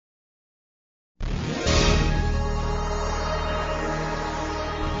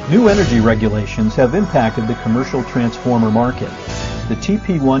New energy regulations have impacted the commercial transformer market. The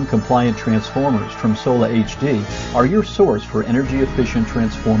TP-1 compliant transformers from Sola HD are your source for energy-efficient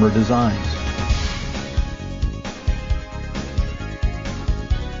transformer designs.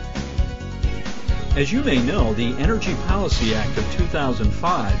 As you may know, the Energy Policy Act of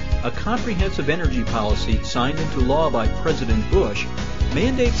 2005, a comprehensive energy policy signed into law by President Bush,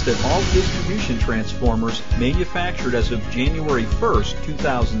 mandates that all distribution transformers manufactured as of January 1,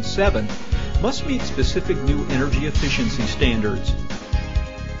 2007 must meet specific new energy efficiency standards.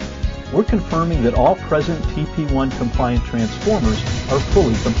 We're confirming that all present TP-1 compliant transformers are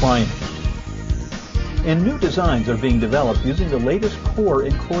fully compliant. And new designs are being developed using the latest core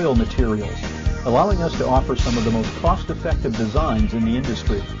and coil materials, allowing us to offer some of the most cost-effective designs in the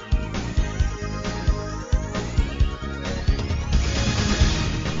industry.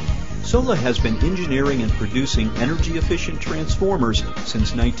 Sola has been engineering and producing energy-efficient transformers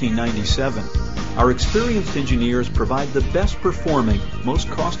since 1997. Our experienced engineers provide the best performing, most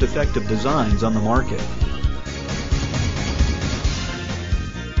cost-effective designs on the market.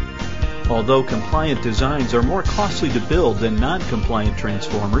 Although compliant designs are more costly to build than non-compliant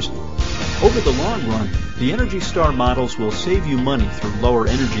transformers, over the long run, the Energy Star models will save you money through lower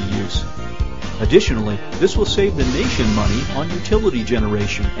energy use. Additionally, this will save the nation money on utility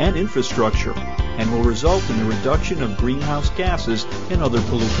generation and infrastructure and will result in the reduction of greenhouse gases and other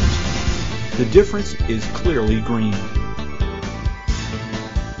pollutants. The difference is clearly green.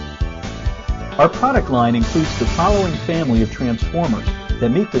 Our product line includes the following family of transformers that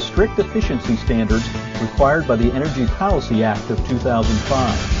meet the strict efficiency standards required by the Energy Policy Act of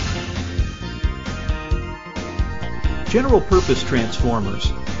 2005. General purpose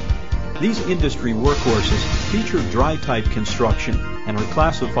transformers. These industry workhorses feature dry-type construction and are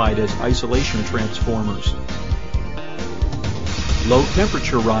classified as isolation transformers. Low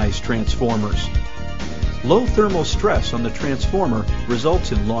temperature rise transformers. Low thermal stress on the transformer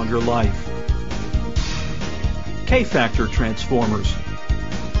results in longer life. K-factor transformers.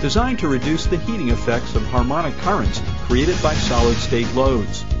 Designed to reduce the heating effects of harmonic currents created by solid-state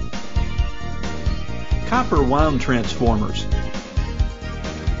loads. Copper wound transformers.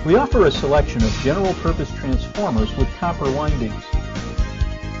 We offer a selection of general-purpose transformers with copper windings.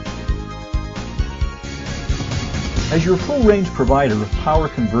 As your full-range provider of power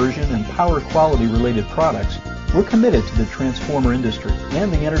conversion and power quality-related products, we're committed to the transformer industry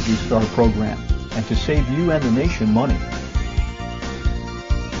and the Energy Star program, and to save you and the nation money.